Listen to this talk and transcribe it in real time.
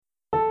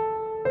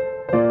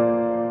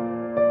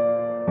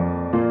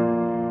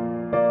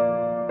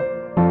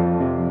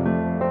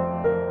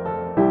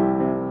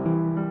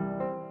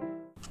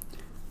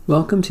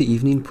Welcome to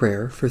evening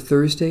prayer for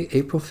Thursday,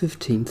 April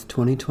 15th,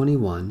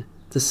 2021,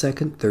 the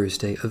second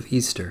Thursday of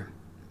Easter.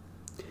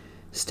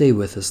 Stay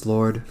with us,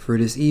 Lord, for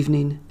it is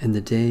evening and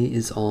the day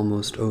is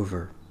almost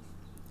over.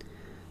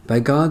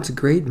 By God's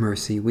great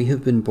mercy, we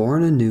have been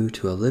born anew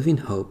to a living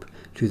hope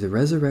through the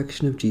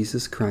resurrection of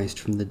Jesus Christ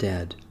from the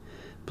dead.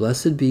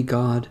 Blessed be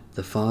God,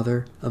 the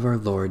Father of our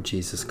Lord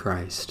Jesus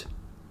Christ.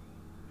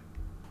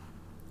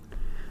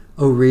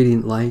 O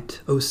radiant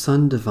light, O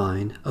Sun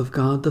divine, of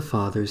God the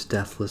Father's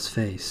deathless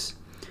face,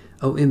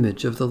 O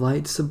image of the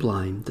light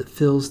sublime that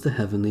fills the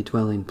heavenly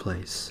dwelling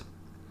place.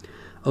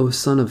 O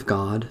Son of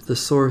God, the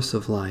source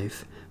of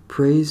life,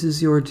 praise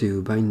is your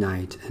due by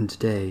night and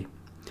day.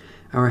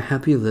 Our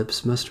happy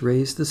lips must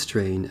raise the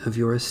strain of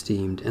your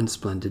esteemed and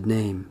splendid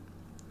name.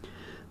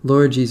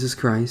 Lord Jesus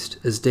Christ,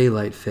 as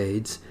daylight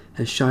fades,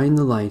 as shine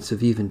the lights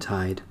of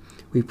eventide,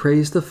 we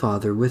praise the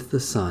Father with the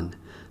Son,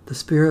 the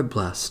Spirit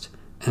blessed,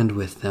 and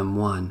with them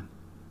one.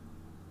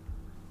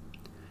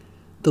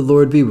 The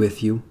Lord be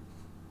with you.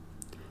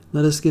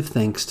 Let us give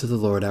thanks to the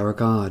Lord our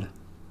God.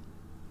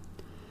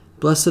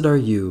 Blessed are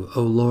you,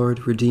 O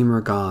Lord, Redeemer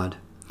God.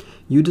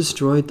 You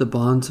destroyed the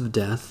bonds of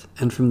death,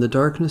 and from the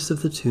darkness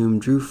of the tomb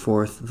drew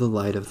forth the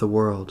light of the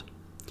world.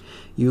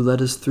 You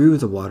led us through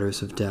the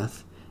waters of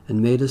death,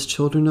 and made us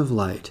children of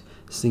light,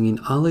 singing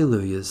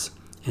Alleluias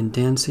and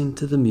dancing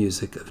to the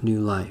music of new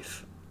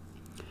life.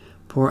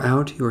 Pour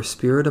out your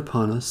Spirit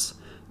upon us,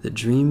 that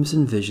dreams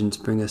and visions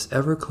bring us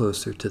ever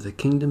closer to the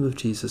kingdom of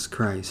Jesus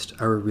Christ,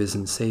 our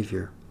risen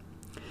Savior.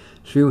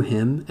 Through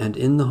him and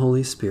in the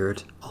Holy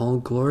Spirit, all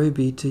glory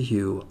be to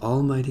you,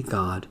 Almighty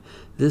God,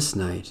 this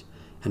night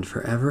and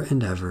forever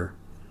and ever.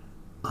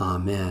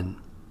 Amen.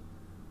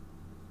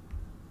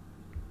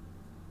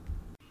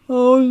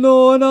 O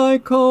Lord, I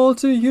call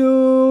to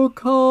you,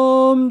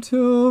 come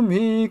to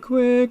me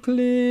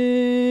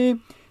quickly.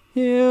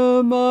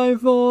 Hear my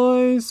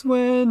voice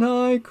when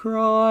I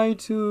cry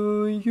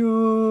to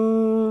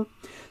you.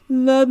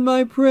 Let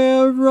my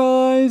prayer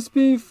rise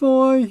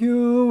before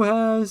you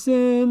as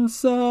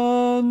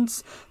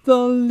incense, the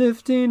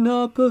lifting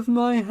up of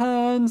my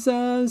hands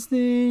as the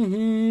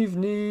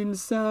evening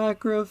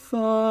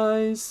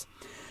sacrifice.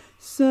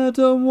 Set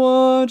a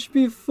watch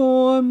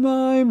before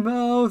my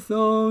mouth,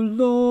 O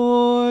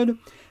Lord,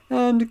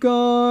 and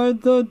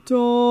guard the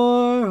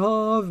door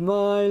of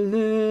my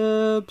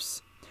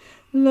lips.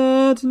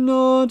 Let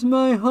not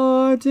my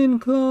heart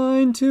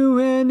incline to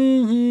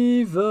any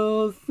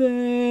evil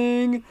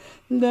thing.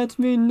 Let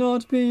me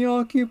not be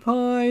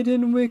occupied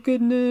in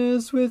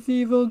wickedness with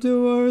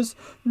evildoers,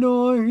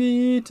 nor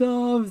eat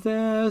of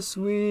their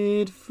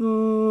sweet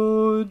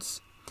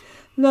foods.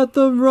 Let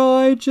the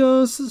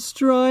righteous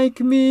strike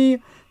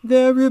me.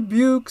 Their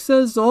rebukes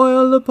as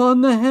oil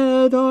upon the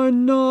head are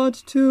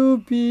not to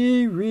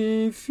be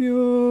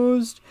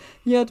refused.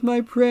 Yet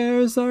my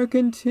prayers are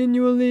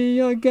continually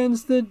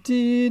against the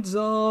deeds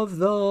of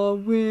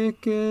the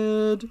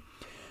wicked.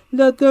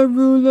 Let the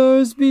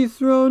rulers be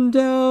thrown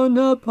down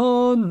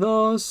upon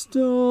the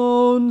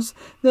stones,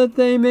 that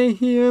they may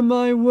hear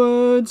my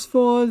words,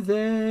 for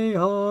they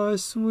are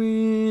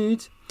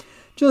sweet.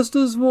 Just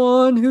as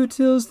one who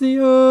tills the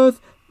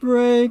earth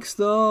breaks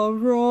the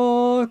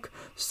rock,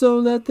 so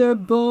let their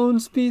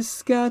bones be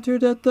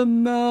scattered at the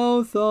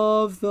mouth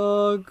of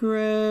the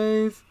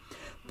grave.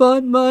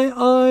 But my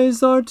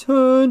eyes are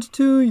turned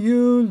to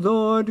you,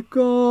 Lord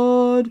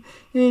God.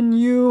 In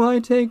you I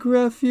take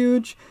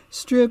refuge.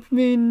 Strip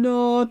me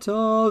not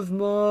of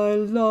my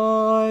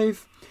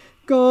life.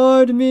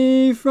 Guard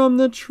me from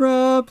the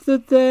trap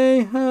that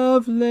they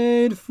have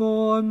laid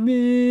for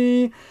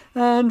me,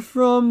 and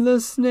from the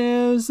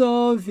snares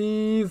of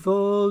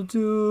evildoers.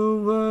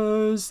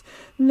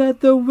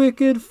 Let the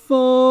wicked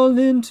fall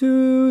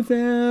into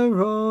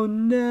their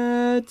own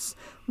nets,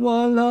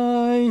 while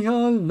I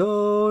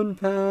alone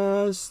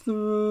pass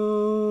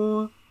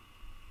through.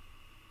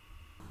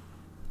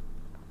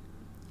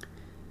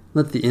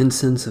 Let the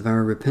incense of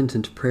our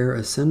repentant prayer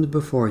ascend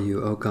before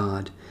you, O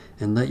God,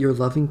 and let your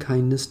loving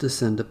kindness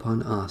descend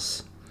upon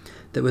us,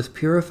 that with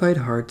purified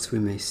hearts we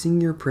may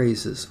sing your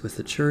praises with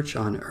the church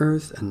on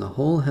earth and the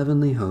whole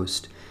heavenly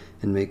host,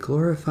 and may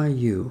glorify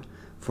you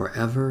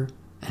forever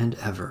and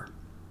ever.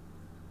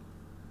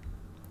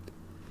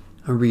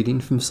 A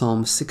reading from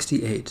Psalm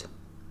 68.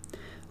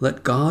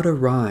 Let God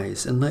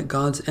arise, and let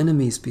God's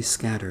enemies be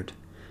scattered.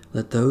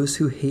 Let those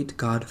who hate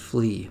God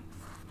flee.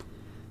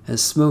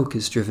 As smoke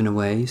is driven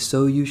away,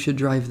 so you should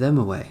drive them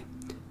away.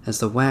 As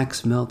the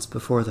wax melts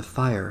before the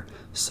fire,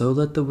 so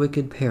let the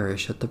wicked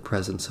perish at the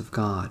presence of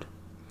God.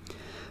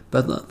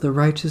 But let the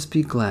righteous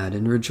be glad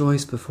and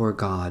rejoice before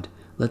God.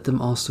 Let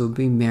them also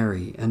be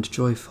merry and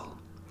joyful.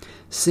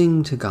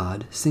 Sing to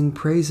God, sing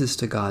praises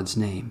to God's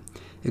name.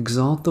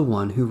 Exalt the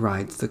one who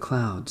rides the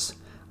clouds.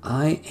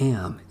 I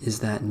am is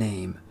that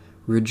name.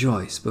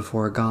 Rejoice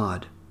before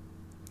God.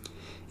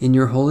 In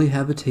your holy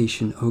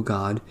habitation, O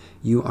God,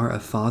 you are a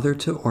father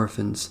to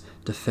orphans,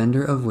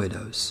 defender of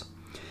widows.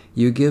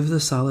 You give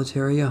the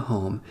solitary a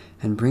home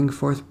and bring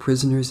forth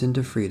prisoners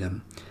into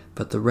freedom,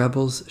 but the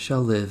rebels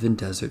shall live in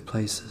desert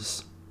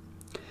places.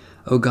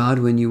 O God,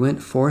 when you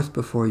went forth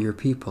before your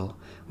people,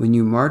 when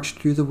you marched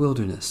through the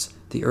wilderness,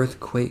 the earth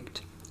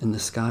quaked, and the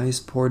skies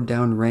poured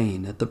down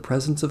rain at the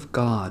presence of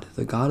God,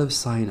 the God of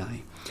Sinai,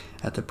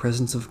 at the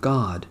presence of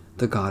God,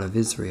 the God of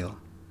Israel.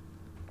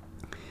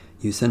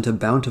 You sent a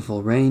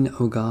bountiful rain,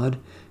 O God.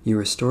 You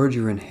restored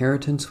your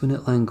inheritance when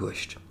it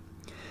languished.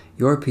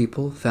 Your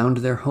people found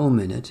their home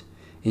in it.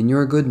 In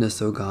your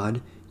goodness, O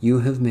God, you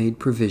have made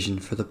provision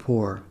for the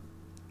poor.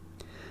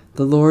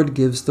 The Lord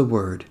gives the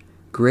word.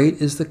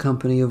 Great is the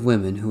company of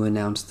women who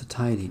announce the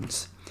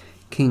tidings.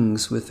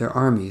 Kings with their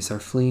armies are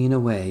fleeing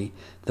away.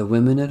 The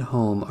women at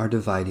home are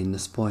dividing the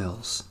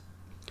spoils.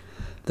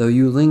 Though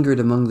you lingered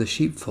among the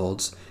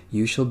sheepfolds,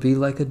 you shall be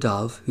like a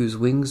dove whose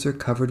wings are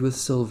covered with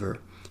silver,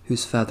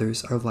 whose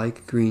feathers are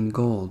like green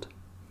gold.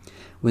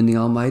 When the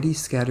Almighty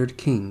scattered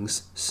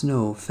kings,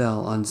 snow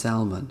fell on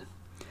Zalmon.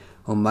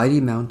 O mighty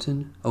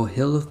mountain, O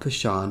hill of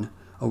Bashan,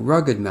 O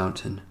rugged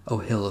mountain, O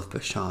hill of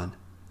Bashan.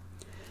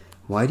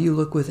 Why do you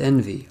look with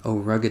envy, O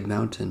rugged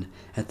mountain,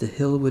 at the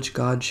hill which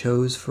God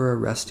chose for a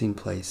resting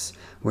place,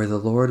 where the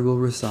Lord will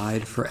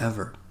reside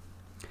forever?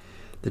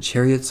 The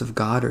chariots of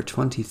God are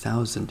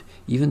 20,000,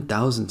 even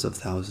thousands of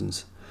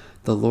thousands.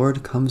 The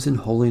Lord comes in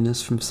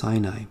holiness from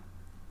Sinai.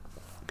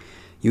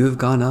 You have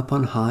gone up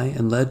on high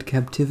and led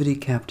captivity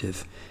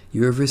captive.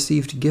 You have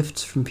received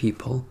gifts from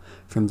people,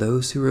 from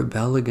those who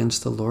rebel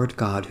against the Lord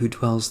God who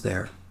dwells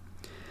there.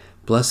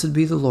 Blessed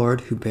be the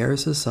Lord who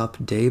bears us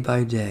up day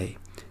by day.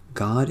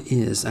 God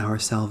is our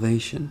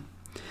salvation.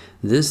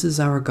 This is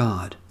our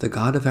God, the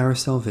God of our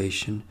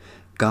salvation.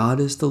 God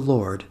is the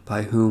Lord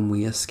by whom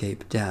we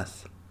escape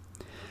death.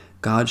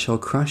 God shall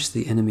crush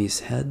the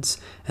enemy's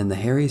heads and the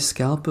hairy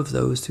scalp of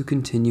those who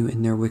continue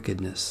in their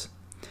wickedness.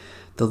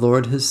 The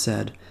Lord has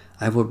said,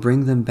 I will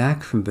bring them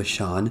back from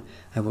Bashan,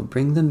 I will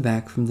bring them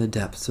back from the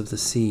depths of the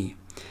sea,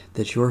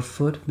 that your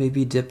foot may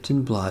be dipped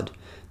in blood,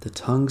 the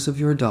tongues of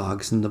your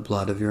dogs in the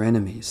blood of your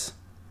enemies.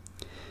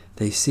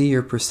 They see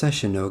your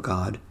procession, O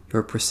God,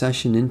 your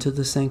procession into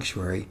the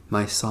sanctuary,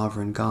 my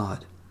sovereign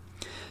God.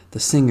 The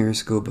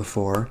singers go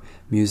before,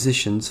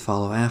 musicians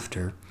follow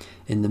after.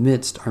 In the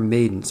midst are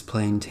maidens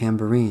playing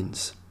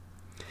tambourines.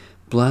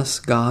 Bless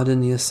God in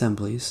the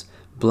assemblies.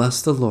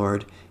 Bless the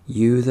Lord,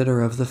 you that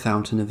are of the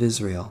fountain of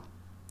Israel.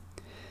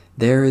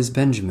 There is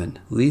Benjamin,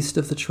 least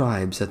of the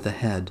tribes, at the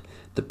head,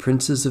 the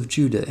princes of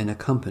Judah in a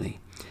company,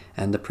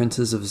 and the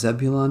princes of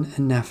Zebulun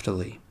and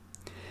Naphtali.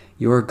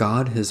 Your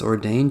God has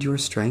ordained your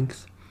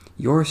strength,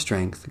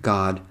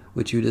 God,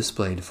 which you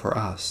displayed for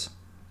us.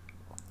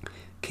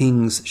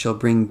 Kings shall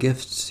bring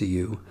gifts to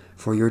you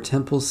for your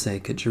temple's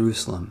sake at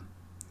Jerusalem.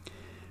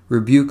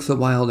 Rebuke the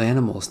wild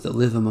animals that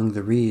live among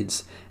the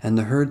reeds, and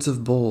the herds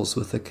of bulls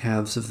with the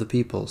calves of the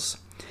peoples.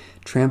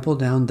 Trample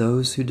down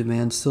those who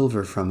demand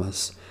silver from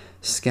us.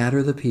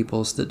 Scatter the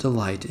peoples that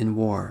delight in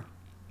war.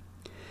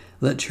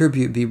 Let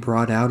tribute be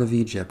brought out of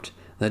Egypt.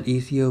 Let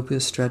Ethiopia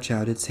stretch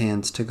out its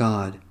hands to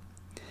God.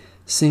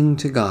 Sing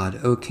to God,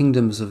 O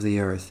kingdoms of the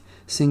earth.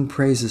 Sing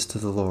praises to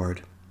the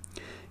Lord.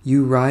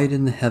 You ride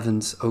in the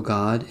heavens, O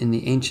God, in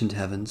the ancient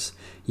heavens.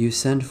 You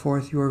send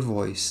forth your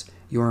voice,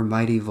 your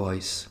mighty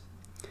voice.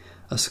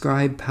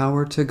 Ascribe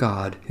power to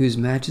God, whose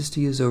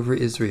majesty is over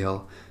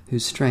Israel,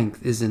 whose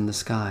strength is in the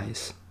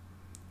skies.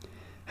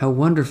 How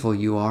wonderful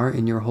you are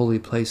in your holy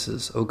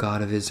places, O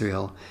God of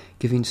Israel,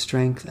 giving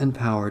strength and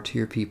power to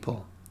your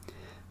people.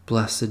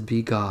 Blessed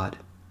be God.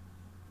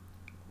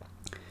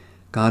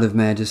 God of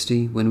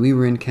majesty, when we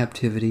were in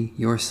captivity,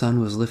 your Son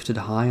was lifted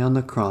high on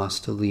the cross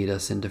to lead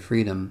us into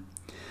freedom.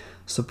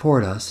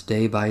 Support us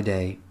day by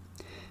day.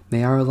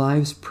 May our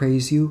lives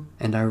praise you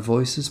and our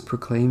voices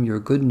proclaim your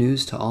good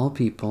news to all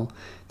people,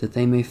 that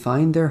they may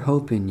find their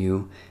hope in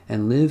you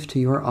and live to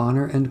your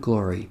honor and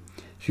glory,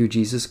 through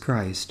Jesus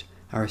Christ,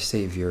 our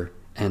Savior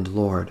and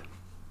Lord.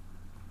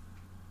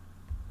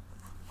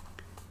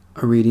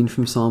 A reading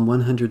from Psalm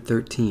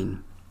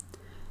 113.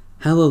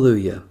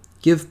 Hallelujah!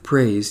 Give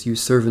praise, you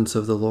servants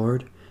of the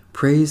Lord.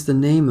 Praise the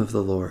name of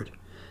the Lord.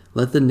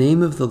 Let the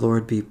name of the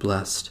Lord be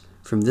blessed,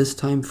 from this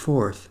time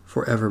forth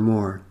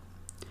forevermore.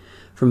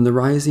 From the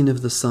rising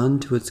of the sun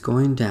to its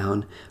going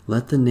down,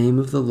 let the name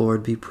of the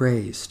Lord be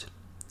praised.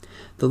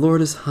 The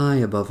Lord is high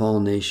above all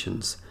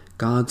nations,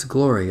 God's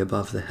glory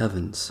above the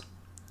heavens.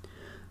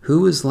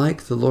 Who is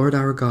like the Lord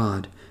our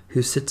God,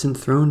 who sits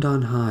enthroned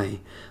on high,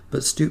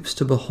 but stoops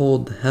to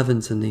behold the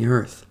heavens and the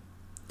earth?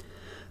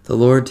 The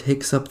Lord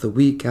takes up the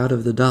weak out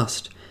of the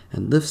dust,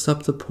 and lifts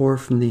up the poor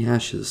from the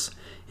ashes,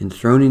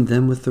 enthroning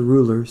them with the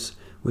rulers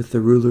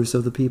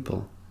of the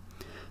people.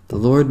 The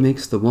Lord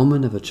makes the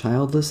woman of a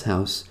childless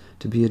house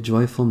to be a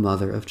joyful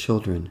mother of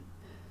children.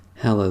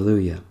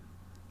 Hallelujah.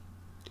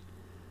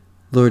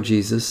 Lord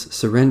Jesus,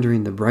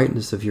 surrendering the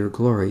brightness of your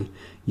glory,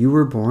 you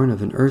were born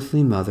of an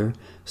earthly mother,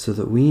 so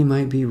that we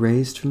might be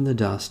raised from the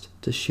dust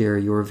to share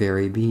your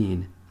very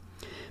being.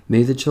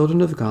 May the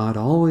children of God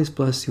always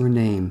bless your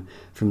name,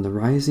 from the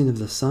rising of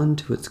the sun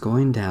to its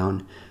going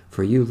down,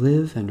 for you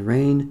live and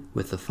reign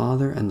with the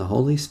Father and the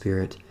Holy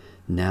Spirit,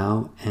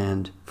 now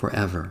and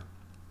forever.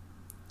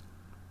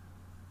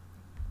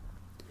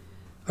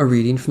 A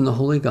reading from the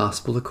Holy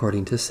Gospel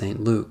according to St.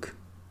 Luke.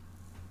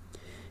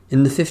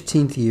 In the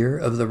 15th year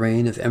of the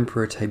reign of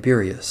Emperor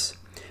Tiberius,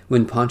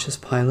 when Pontius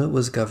Pilate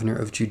was governor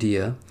of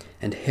Judea,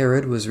 and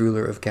Herod was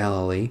ruler of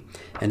Galilee,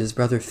 and his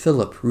brother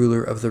Philip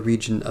ruler of the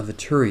region of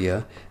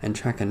Iturea and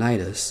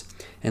Trachonitis,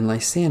 and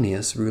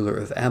Lysanias ruler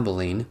of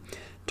Abilene,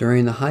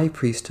 during the high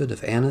priesthood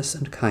of Annas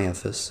and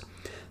Caiaphas,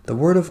 the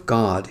word of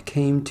God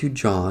came to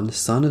John,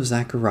 son of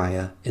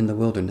Zechariah, in the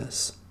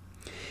wilderness.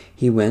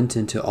 He went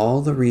into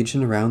all the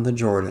region around the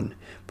Jordan,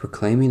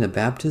 proclaiming a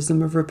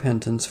baptism of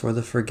repentance for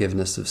the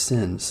forgiveness of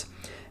sins,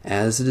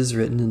 as it is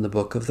written in the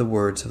book of the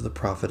words of the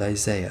prophet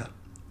Isaiah.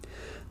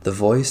 The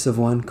voice of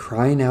one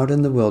crying out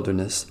in the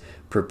wilderness,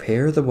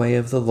 "Prepare the way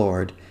of the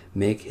Lord,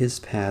 make his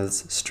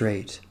paths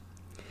straight."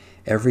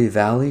 Every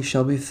valley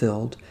shall be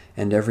filled,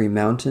 and every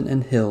mountain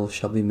and hill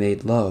shall be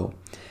made low,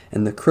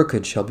 and the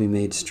crooked shall be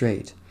made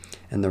straight,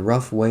 and the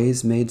rough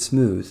ways made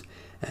smooth,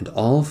 and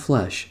all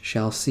flesh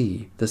shall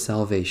see the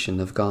salvation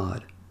of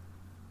God.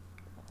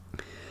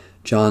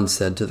 John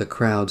said to the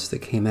crowds that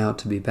came out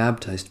to be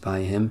baptized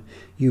by him,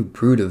 "You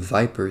brood of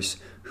vipers,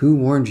 who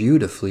warned you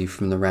to flee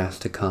from the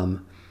wrath to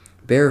come?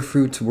 Bear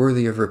fruits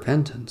worthy of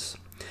repentance.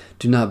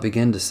 Do not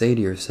begin to say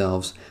to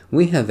yourselves,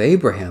 'We have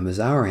Abraham as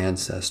our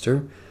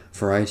ancestor,'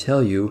 for I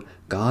tell you,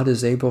 God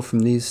is able from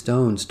these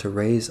stones to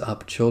raise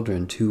up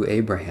children to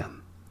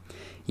Abraham.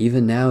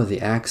 Even now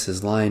the axe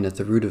is lying at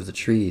the root of the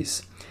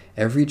trees.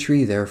 Every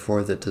tree,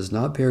 therefore, that does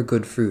not bear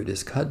good fruit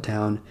is cut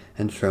down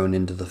and thrown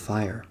into the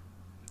fire."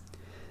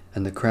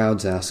 And the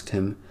crowds asked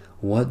him,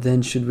 "What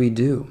then should we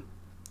do?"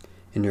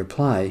 In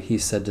reply, he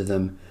said to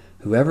them,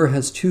 "Whoever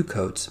has 2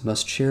 coats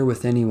must share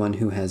with anyone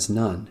who has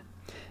none,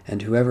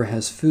 and whoever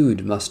has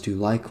food must do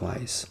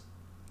likewise."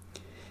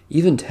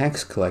 Even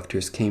tax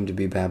collectors came to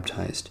be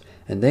baptized,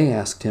 and they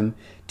asked him,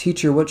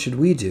 "Teacher, what should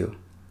we do?"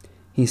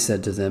 He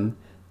said to them,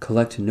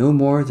 "Collect no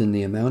more than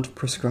the amount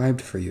prescribed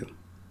for you."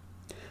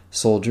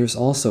 Soldiers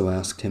also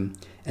asked him,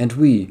 "And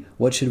we,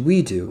 what should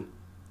we do?"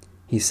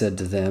 He said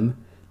to them,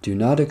 "Do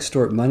not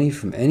extort money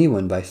from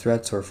anyone by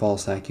threats or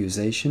false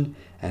accusation,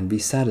 and be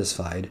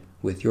satisfied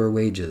with your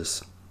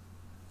wages."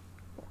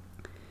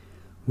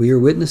 We are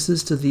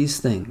witnesses to these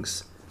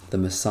things. The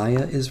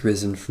Messiah is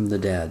risen from the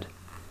dead.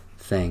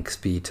 Thanks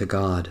be to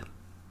God.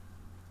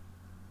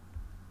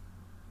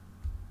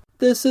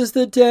 This is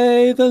the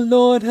day the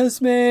Lord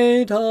has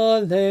made.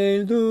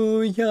 Alleluia.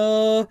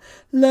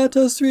 Let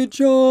us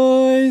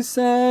rejoice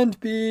and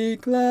be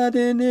glad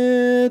in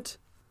it.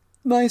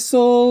 My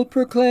soul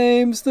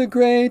proclaims the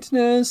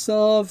greatness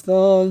of the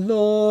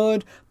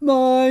Lord.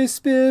 My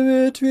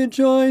spirit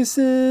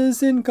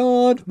rejoices in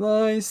God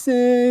my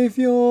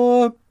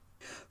Saviour.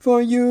 For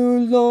you,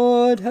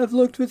 Lord, have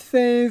looked with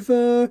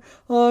favor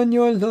on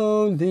your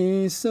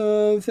lowly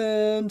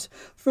servant.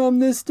 From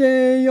this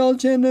day all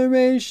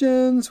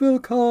generations will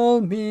call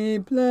me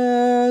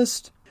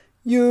blessed.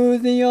 You,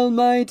 the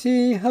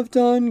Almighty, have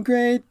done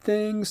great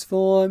things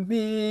for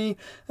me,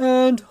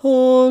 and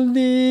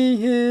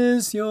holy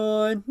is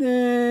your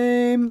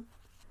name.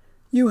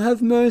 You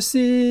have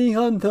mercy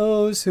on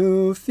those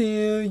who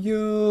fear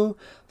you,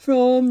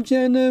 from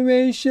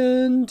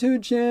generation to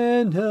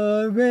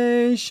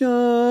generation.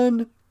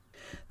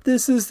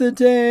 This is the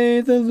day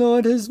the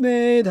Lord has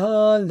made.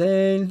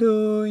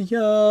 Alleluia.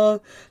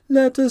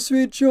 Let us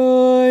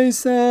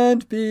rejoice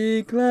and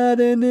be glad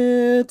in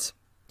it.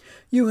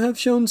 You have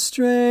shown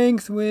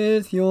strength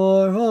with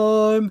your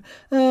arm,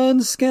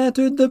 and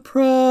scattered the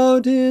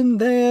proud in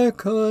their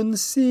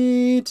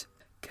conceit,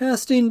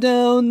 casting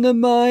down the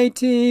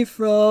mighty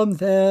from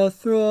their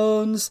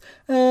thrones,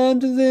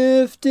 and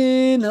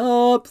lifting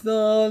up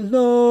the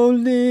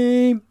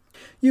lowly.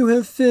 You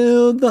have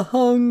filled the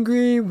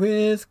hungry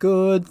with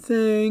good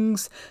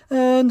things,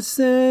 and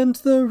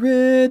sent the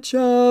rich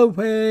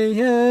away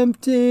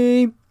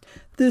empty.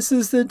 This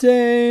is the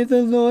day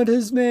the Lord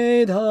has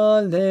made.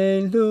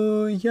 Alleluia.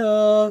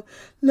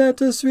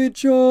 Let us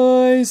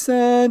rejoice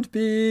and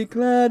be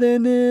glad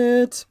in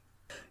it.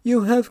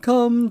 You have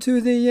come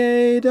to the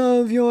aid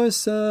of your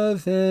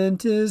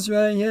servant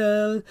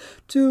Israel,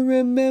 to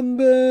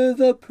remember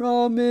the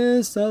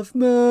promise of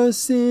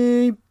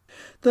mercy,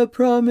 the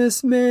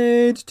promise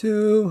made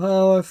to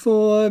our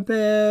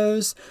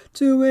forebears,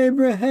 to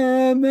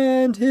Abraham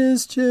and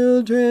his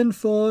children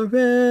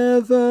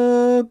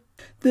forever.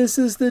 This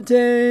is the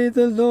day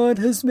the Lord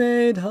has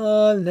made.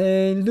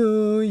 Alleluia.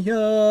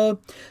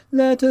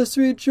 Let us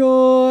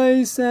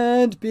rejoice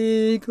and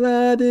be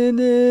glad in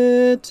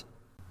it.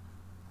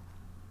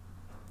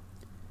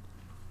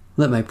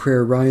 Let my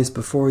prayer rise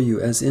before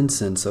you as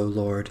incense, O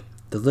Lord,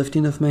 the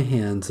lifting of my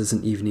hands as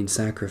an evening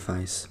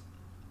sacrifice.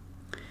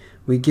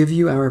 We give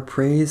you our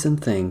praise and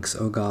thanks,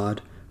 O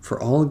God,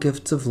 for all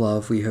gifts of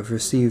love we have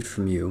received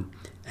from you,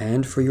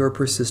 and for your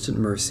persistent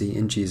mercy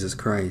in Jesus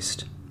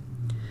Christ.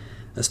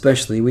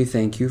 Especially we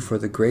thank you for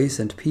the grace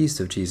and peace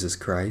of Jesus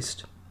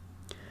Christ,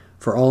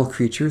 for all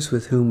creatures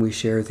with whom we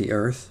share the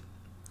earth,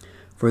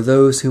 for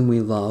those whom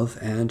we love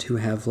and who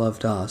have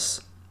loved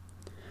us,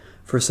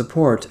 for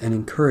support and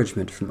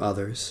encouragement from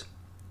others,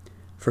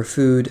 for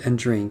food and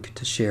drink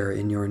to share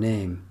in your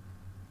name.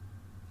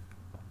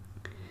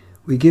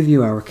 We give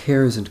you our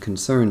cares and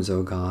concerns,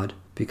 O God,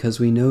 because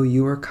we know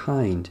you are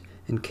kind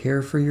and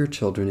care for your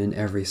children in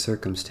every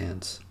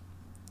circumstance.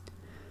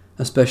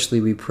 Especially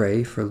we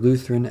pray for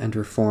Lutheran and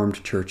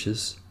Reformed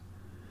churches,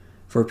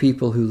 for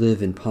people who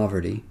live in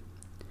poverty,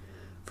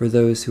 for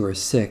those who are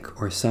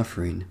sick or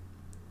suffering,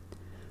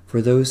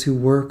 for those who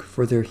work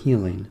for their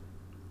healing,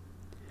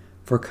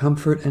 for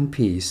comfort and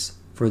peace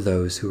for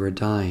those who are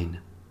dying.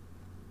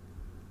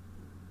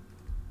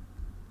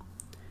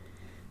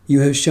 You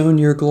have shown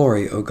your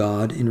glory, O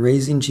God, in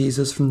raising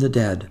Jesus from the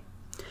dead.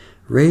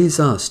 Raise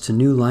us to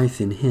new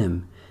life in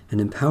him and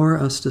empower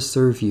us to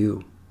serve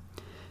you.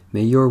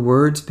 May your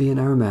words be in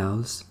our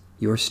mouths,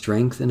 your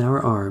strength in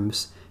our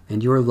arms,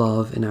 and your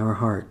love in our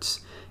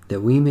hearts,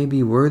 that we may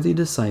be worthy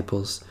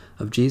disciples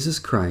of Jesus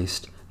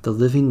Christ, the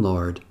living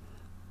Lord.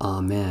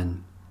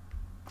 Amen.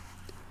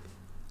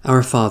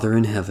 Our Father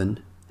in heaven,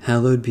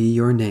 hallowed be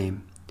your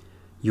name.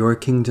 Your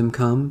kingdom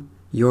come,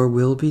 your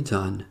will be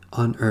done,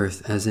 on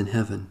earth as in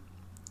heaven.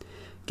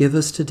 Give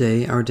us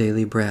today our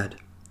daily bread.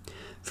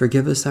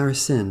 Forgive us our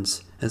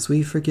sins, as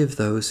we forgive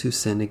those who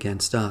sin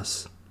against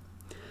us.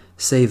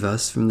 Save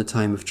us from the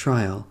time of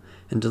trial,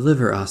 and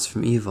deliver us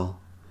from evil.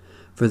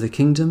 For the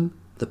kingdom,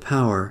 the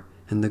power,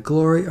 and the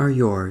glory are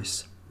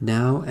yours,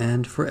 now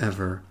and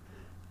forever.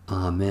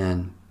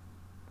 Amen.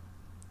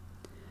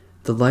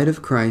 The light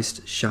of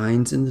Christ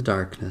shines in the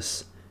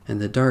darkness,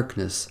 and the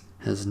darkness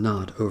has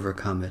not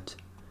overcome it.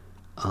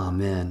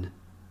 Amen.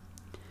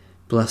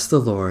 Bless the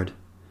Lord.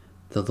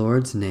 The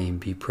Lord's name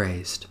be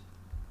praised.